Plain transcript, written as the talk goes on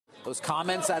Those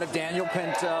comments out of Daniel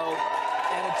Pinto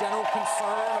and a general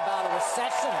concern about a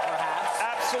recession, perhaps.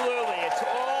 Absolutely. It's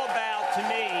all about, to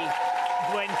me,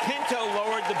 when Pinto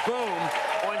lowered the boom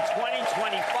on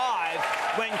 2025,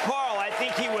 when Carl, I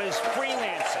think he was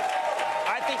freelancing.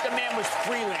 I think the man was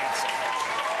freelancing.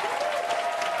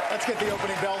 Let's get the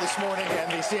opening bell this morning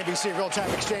and the CNBC Real-Time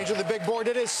Exchange of the big board.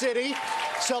 It is Citi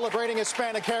celebrating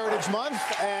Hispanic Heritage Month,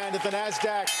 and at the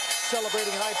Nasdaq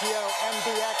celebrating an IPO,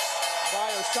 MBX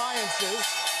Biosciences,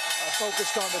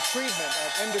 focused on the treatment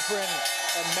of endocrine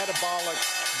and metabolic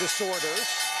disorders.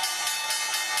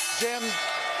 Jim,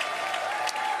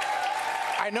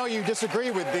 I know you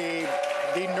disagree with the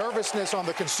nervousness on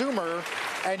the consumer,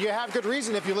 and you have good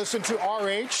reason if you listen to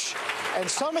RH and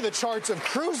some of the charts of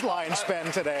cruise line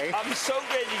spend today. I'm so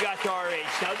glad you got to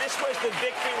RH. Now, this was the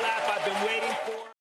victory lap I've been waiting for.